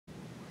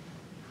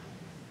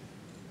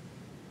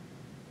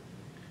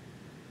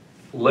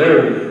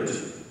Lariat.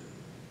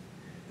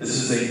 This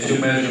is a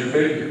 2-measure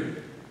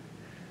figure.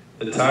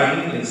 The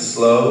timing is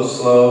slow,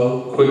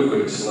 slow, quick,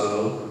 quick,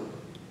 slow,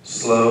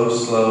 slow,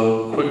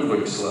 slow, quick,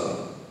 quick,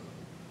 slow.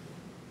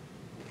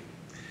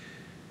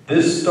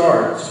 This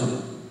starts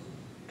with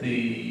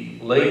the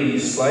lady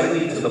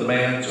slightly to the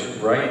man's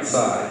right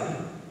side.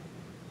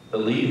 The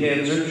lead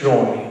hands are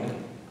joined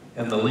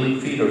and the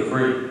lead feet are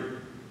free.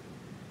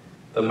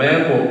 The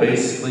man will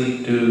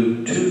basically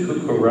do 2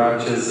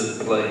 cucarachas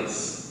in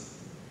place.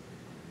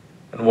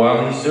 And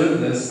while he's doing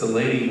this, the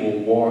lady will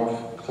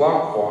walk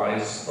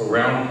clockwise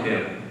around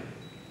him,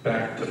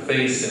 back to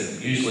face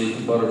him, usually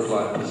to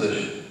butterfly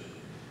position.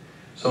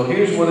 So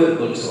here's what it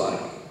looks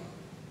like.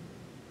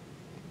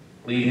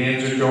 Lead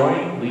hands are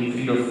joined, lead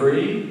feet are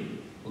free,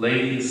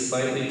 lady is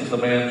slightly to the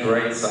man's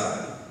right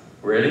side.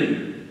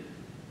 Ready?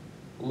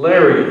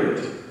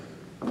 Lariat.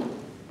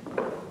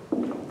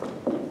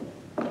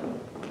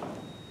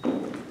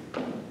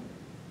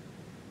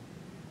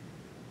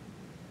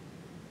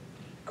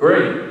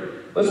 Great.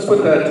 Let's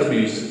put that to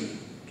music.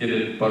 Get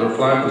in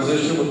butterfly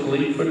position with the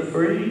lead foot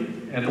free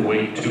and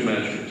wait 2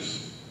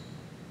 measures.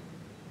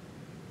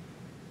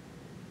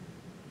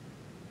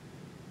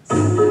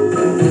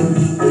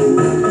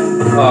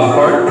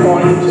 Heart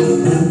point.